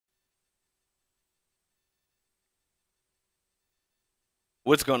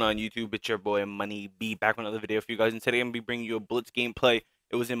What's going on YouTube? It's your boy MoneyB back with another video for you guys, and today I'm gonna be bringing you a blitz gameplay.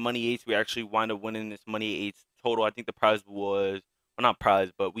 It was in Money 8s. We actually wound up winning this Money 8s total. I think the prize was, well, not prize,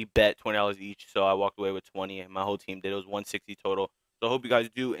 but we bet $20 each, so I walked away with 20 and my whole team did. It was 160 total. So I hope you guys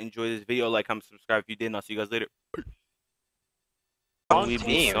do enjoy this video. Like, comment, subscribe if you did, and I'll see you guys later. Dude.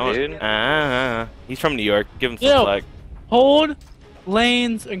 He's from New York. Give him some flag. Hold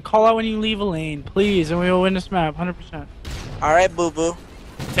lanes and call out when you leave a lane, please, and we will win this map 100%. Alright, boo boo.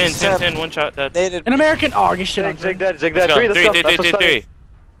 10, one shot, dead. An American. Oh, get shit on Zig that. Three.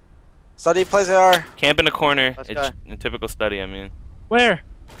 Study plays AR. Camp in the corner. It's a typical study, I mean. Where?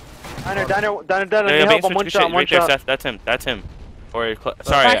 Diner. Yeah, Help him. One shot. There, Seth. That's him. Or,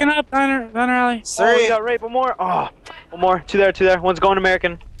 sorry. Backing up, Diner alley. Sorry. Oh, We got rape. One more. Oh, one more. Two there. One's going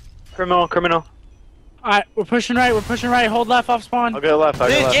American. Criminal. Alright, we're pushing right. Hold left off spawn. I'll go left. Dude,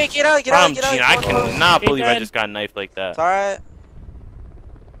 get out. I cannot believe I just got knifed like that. It's alright.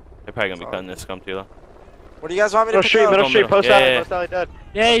 They're probably gonna be cutting this scum too, though. What do you guys want me to pick up? Middle street, post alley dead.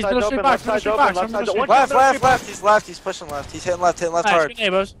 Yeah, he's middle street box. Left. He's left. He's pushing left. He's hitting left hard.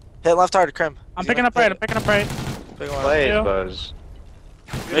 MBoZe. Hitting left hard, Crim. I'm picking up right. Big one. Plays, Buzz.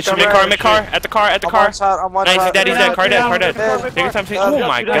 Mid-car, at the car. I'm one Nice, shot. he's dead, car dead. Take your time, oh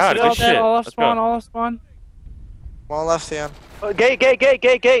my god, good shit. All off Let's go. spawn. One left, Ian.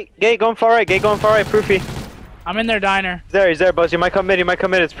 Gate, going far right, Proofy. I'm in their diner. He's there, Buzz. You might come mid,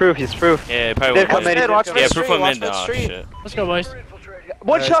 It's proof, Yeah, probably come in. Watch yeah, mid proof street, him watch in. mid Oh street. shit. Let's go, boys.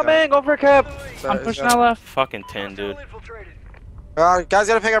 One shot, man, go for a cap. I'm pushing out left. Fucking 10, dude. Guys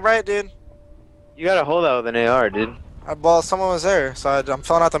gotta pick up right, dude. You gotta hold out with an AR, dude. Well, someone was there, so I'm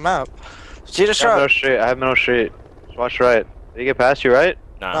filling out the map. Cheetah I have shot. middle street. Just watch right. Did he get past you, right?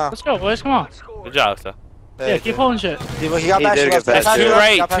 Nah. Let's go, boys. Come on. Good job, sir. Yeah, keep holding shit. He got back did left. get past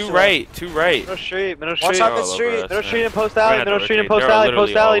Too right. Middle street. Watch out mid street. Middle street and post alley.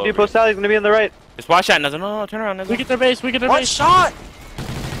 Post alley. Do post alley. He's gonna be on the right. Just watch that, no, turn around. We get their base. One shot!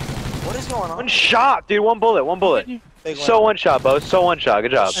 What is going on? One shot, dude. One bullet. Big So one. one shot, Buzz. Good job.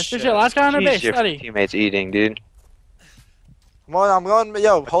 That's good shit. Last guy on their base. Your Study. teammate's eating, dude. I'm going,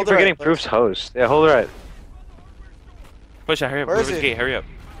 yo, hold it We're right. getting Proof's host. Yeah, hold it right. Push out, hurry up. Where is Whoever's he? gate, hurry up.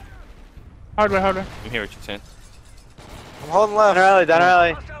 Hardware. I'm here, what you saying. I'm holding left. Down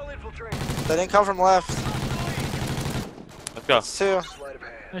alley. They didn't come from left. Let's go. It's two.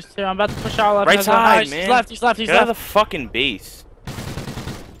 There's two. I'm about to push out left. Right side, man. He's left. Get out of the fucking base.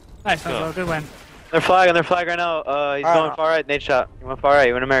 Nice, good win. They're flagging right now. He's going far right. Nade shot. You went far right.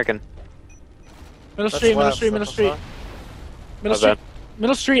 You went American. Middle That's street. bad.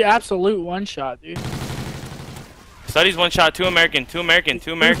 Middle street, absolute one shot, dude. Studies one shot, two American.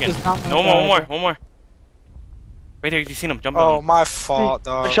 No more, one more. Right there, you seen him, jump Oh, on him. my fault,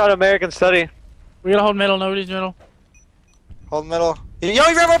 dog. One shot American study. We gotta hold middle. Nobody's middle. Hold middle. Yo, he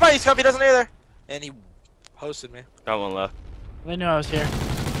ran right by you, Scump. He doesn't either. And he hosted me. Got one left. They knew I was here.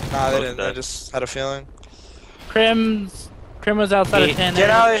 Nah, they Both didn't. dead. They just had a feeling. Crim was outside of 10. Get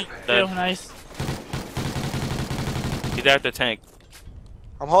out. Two, nice. He's out the tank.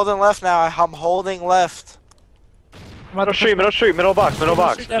 I'm holding left now. I'm holding left. Middle street. Middle box.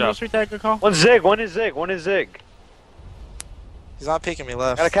 Middle street, good call. One is zig. He's not peeking me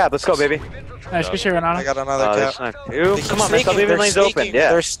left. Got a cap. Let's go, baby. Nice, good shit, Renato. I got another There's cap. not two. They keep Come on, man. Stop sneaking. leaving They're lanes sneaking. open.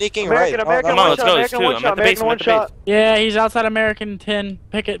 Yeah. They're sneaking right. American, Come on, let's go. American, It's two. one I'm shot, at the base. American, one shot. Yeah, he's outside American 10.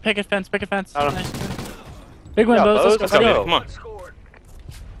 Pick it fence. Got him. Nice. Big win, Yeah, both. Let's Let's go, go. baby, come on.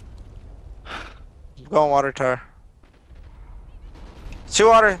 I'm going water tower. Two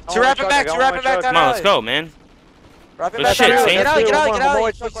water. Two wrapping back. Down Come on, let's go, man. Wrapping Good back. shit, down alley. Saint. Get out.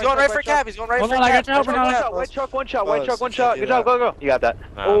 One He's going right for cap. He's going right Hold for on, I cap. got your help, Renato. White truck, one shot. Close. Good job, go. You got that.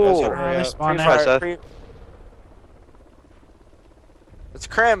 Hurry up. Spawn Free there. fire, Seth. It's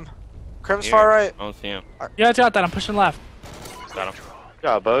Crim. Crim's far right. I don't see him. Yeah, it's got that. I'm pushing left. Got him. Good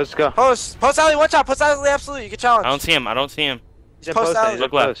job, Buzz. Go. Post alley, one shot. Post alley, absolute. You can challenge. I don't see him. Just post alley.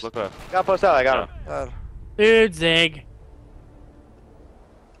 Look left. Got post out. I got him. God. Dude, Zig.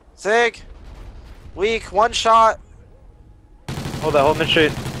 Zig. Weak. One shot. Hold that. Hold mid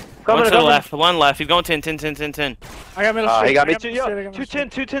street. One to the left. One left. He's going 10. I got middle street. He got me I too. middle Yo, street,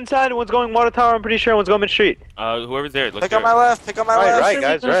 210 side. One's going water tower. I'm pretty sure. One's going mid street. Whoever's there, look Pick up my left. Pick up my left. Right,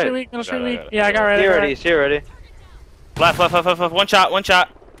 guys. Middle street Right. weak, middle street Got it, weak. got it. Yeah, I got right. See already. Left. One shot.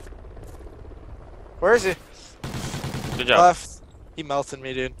 Where is he? Good job. Left. He melted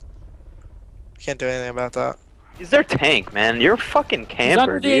me, dude. Can't do anything about that. He's their tank, man. You're a fucking He's under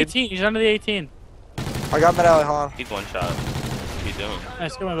camper, the dude. 18. He's under the 18. I got mid alley. Hold on. He's one shot. What's he doing?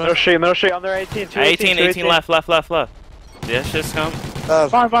 Nice, come on, Middle both. street. On their 18. 18 left. Yeah, shit's come.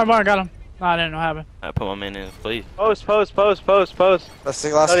 Barn, got him. No, I didn't know what happened. I put my man in his place. Post. That's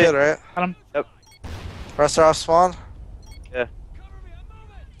the last Study. kid, right? Got him. Yep. Rest are off spawn. Yeah.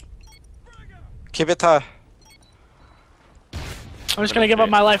 Keep it tight. I'm just gonna give up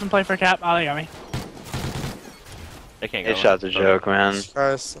my life and play for cap. Oh, they got me. They can't go. Nate shot's a joke, man.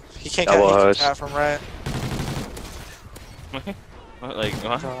 Guys, he can't Double get host. cat from right. What, like,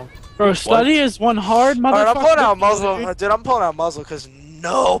 what? Bro, study is one hard motherfucker. Alright, I'm pulling out dude. muzzle. Dude, I'm pulling out muzzle because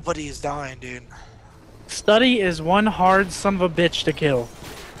nobody's dying, dude. Study is one hard son of a bitch to kill.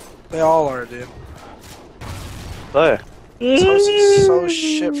 They all are, dude. Play. So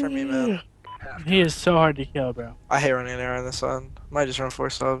shit for me, man. He is so hard to kill, bro. I hate running air on this one. Might just run 4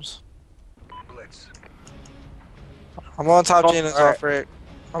 subs. I'm on top Genus off Rick.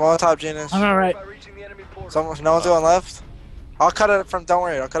 I'm on top Genus. I'm alright. No one's going left? I'll cut it from, don't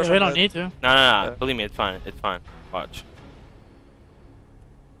worry, I'll cut it We from don't mid. need to. No. Believe me, it's fine. It's fine. Watch.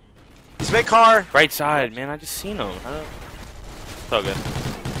 He's mid car. Right side, man. I just seen him. It's all good.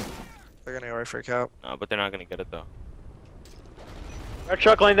 They're gonna go right for a cap. No, but they're not gonna get it though. Red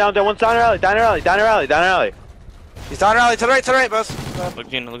truck laying down there. One's down alley. Down alley. He's down alley, to the right, boss. Look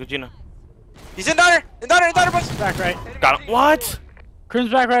at Gina. He's in diner, boss. Back right. Got him. What?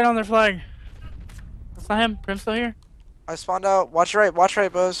 Crim's back right on their flag. That's not him. Crim's still here. I spawned out. Watch right,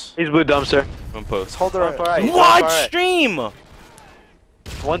 boss. He's blue dumpster. One post. Let's hold the Going right. far right. he's going What far right. stream?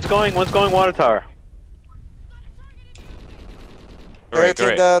 One's going water tower. Right,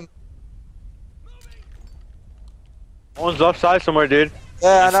 team dead. One's left side somewhere, dude.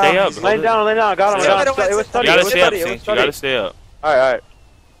 Yeah, I know. Stay up, He's bro. Laying down. I got him. Stay up. It was You study. gotta It was stay up, study. It was Saints. You study. gotta stay up. Alright.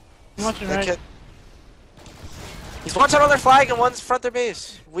 I'm watching Good right. kid. He's one shot on their flag and one's front their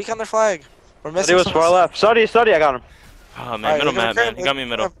base. Weak on their flag. We're missing Study was someone. far left. Study. I got him. Oh man, Alright, middle look at map, Crim, man. He got me in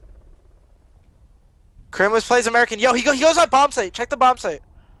middle. Krim was plays American. Yo, he goes on bomb site. Check the bomb site.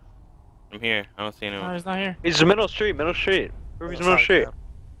 I'm here. I don't see No, anyone. he's not here. He's middle street. Prove he's middle street.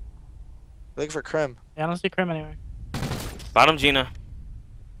 Looking for Krim. Yeah, I don't see Crim anywhere. Bottom Gina.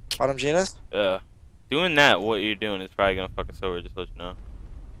 Bottom Genus. Doing that, what you're doing is probably gonna fuck us over. Just to let you know.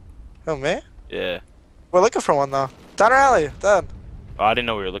 Oh, me? Yeah. We're looking for one though. Down our alley. Dead. Oh, I didn't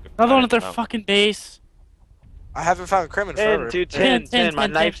know we were looking for. Another one at their Oh. fucking base. I haven't found Krim in 10, forever. dude. 10, 10. My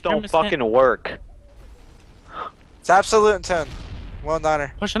 10, knives 10. don't fucking work. It's absolute in 10. One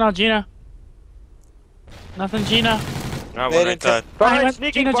diner. Pushing out Gina. Nothing, Gina. Alright, They one right didn't side. Far Gina, right,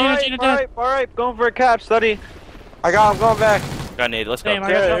 sneaking. Gina, Far Gina, right. Going for a cap. Study. I got him. Going back. Got nade. Let's go. Damn, I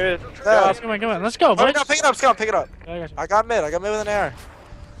Yeah, got there you. it is. Yeah. Let's go, come on. Let's go, boys. Pick it up. Scott. Pick it up. Yeah, I got you. I got mid with an AR.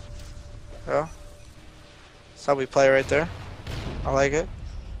 Yeah. That's how we play right there. I like it.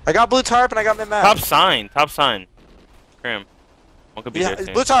 I got blue tarp and I got mid map. Top sign. Crim. One could be Yeah, there.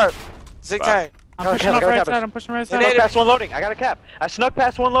 Saints. blue tarp. Zig Wow. tag. I'm Got a pushing cap, up got a right cap. side. I'm pushing right Snuck side. past one loading. I got a cap. I snuck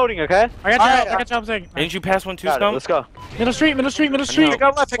past one loading, okay? I got Alright, you. I got you. I'm saying. Didn't you pass one too, Got it. Scum? Let's go. Middle street. know. Pick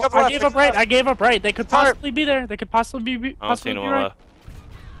up left. I gave up right. I gave up right. They could Tarp. possibly be there. They could possibly be. I don't see Possibly be anyone right. left.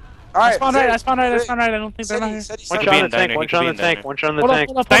 I Alright. spawned right. I spawned right. I don't think they're not here. One could shot be on in the tank. diner, One he could shot be on in the tank. diner. One shot on the Hold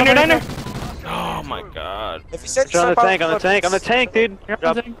tank. up. Diner. Oh my god. If he said One shot on the tank. On the tank. On the tank, dude.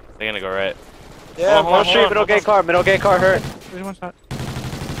 Drop. They're gonna go right. Yeah, Hold on, Middle street. Middle gate car. Middle gate car hurt. There's one shot.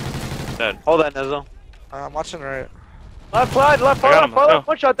 Dead. Hold that, Nizzle. I'm watching right. Left side. Left. I got him, Follow. let's go.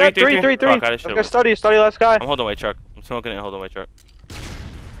 One shot there. 3. Fuck, I just Okay, should've- study last guy. I'm holding white truck. I'm smoking it. Holding white truck.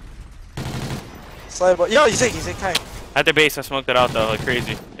 Slide ball. Yo, he's Zig tank. At their base, I smoked it out though, like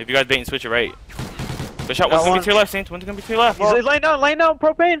crazy. If you guys bait and switch it right. Good shot. Got One's gonna one. be to your left, Saints. One's gonna be to your left. He's laying down,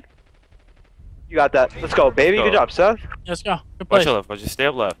 propane. You got that. Let's go, baby. Go. Good job, Seth. Let's go. Good Watch play. your left. Watch. Just stay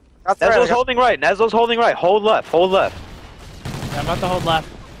up left. Got the right. Nezlo's holding right. Nezlo's holding right. Hold left. Yeah, I'm about to hold left.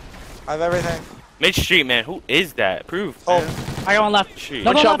 I have everything. Mid street, man. Who is that? Proof. Oh. man. I got one left. Street. No,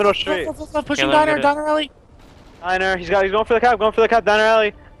 One no, shot left, middle left, street. left, pushing Can't let him diner, get it. alley. Diner. He's going for the cap. Diner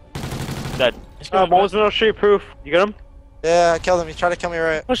alley. Dead. Let's go, One was middle street. Proof. You get him? Yeah, I killed him. He tried to kill me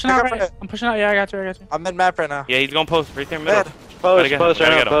right. Pushing Pick out up right. I'm pushing out. Yeah, I got you. I'm mid map right now. Yeah, he's gonna post right there in the middle. Mid. Gotta get him, Post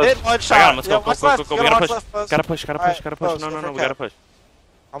gotta right get now. him. Mid, one shot. I got him. Let's Yo, go. watch Go. left. We Yo, gotta watch push. left, boss. Gotta push. Alright, No, post, no, go we for gotta cap. push.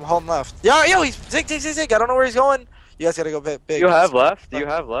 I'm holding left. Yo, he's Zig. I don't know where he's going. You guys gotta go big. You have left? Do you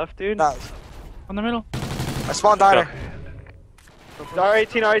have left, dude? Nah, On the middle. I spawned diner.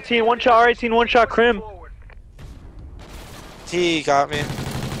 R18, one shot, Crim. T got me.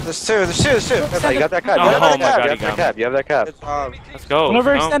 There's two. You got that cap. Oh, You have my that God, he cap. got You have that cap. Good job. Let's go. One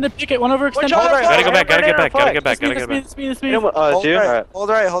overextended. Pick it. One overextended. shot, Gotta go back. Gotta get back. Gotta get back. That's me, Gotta get back. that's me. You Yeah, know what? Hold Dude. right.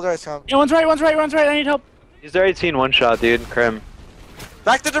 Alright. Hold right, Scum. one's right. I need help. He's there 18, one shot, dude. Crim.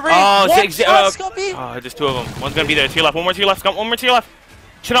 Back to debris. Oh, What? Zig. Scumpy. Oh, there's two of them. One's gonna be there. To your left. One more to your left. Scum. One more to your left.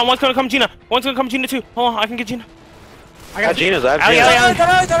 Shit on. One's gonna come Gina. One's gonna come Gina too. Hold on. I can get Gina. I I got got you. Gina's. I have Alley, Gina's.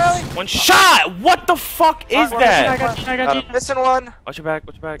 alley, alley. Done early. One One shot! What the fuck is that? I got you. Missing one. Watch your back,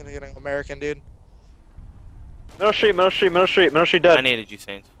 watch your back. Gonna get an American, dude. Middle street, middle street, middle street, middle street I dead. naded you,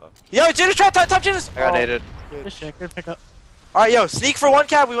 Saints. Fuck. Yo, Judas trap, top Judas. I got naded. Good shit, good pickup. Alright, yo, sneak for one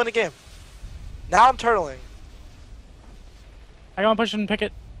cap, we win the game. Now I'm turtling. I got one pushing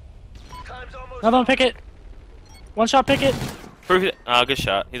picket. Another one picket. One shot picket. Proof it. Good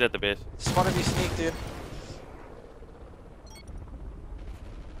shot. He's at the base. Just wanna be sneak, dude.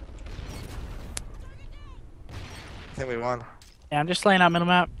 I think we won. Yeah, I'm just laying out middle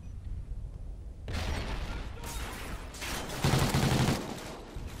map.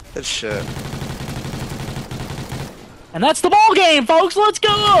 Good shit. And that's the ball game, folks. Let's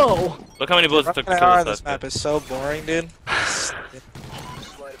go. Look how many bullets it took to Running kill R us on this last map game. is so boring, dude.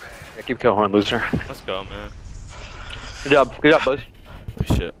 Yeah, keep kill horn, loser. Let's go, man. Good job, boys.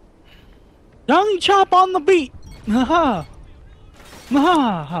 Good shit. Young chop on the beat. Ha ha.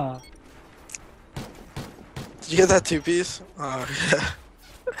 Ha. Did you get that two-piece? Oh, yeah.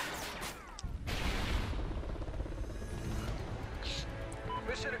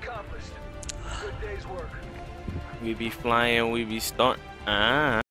 Mission accomplished. Good day's work. We be flying, we be starting.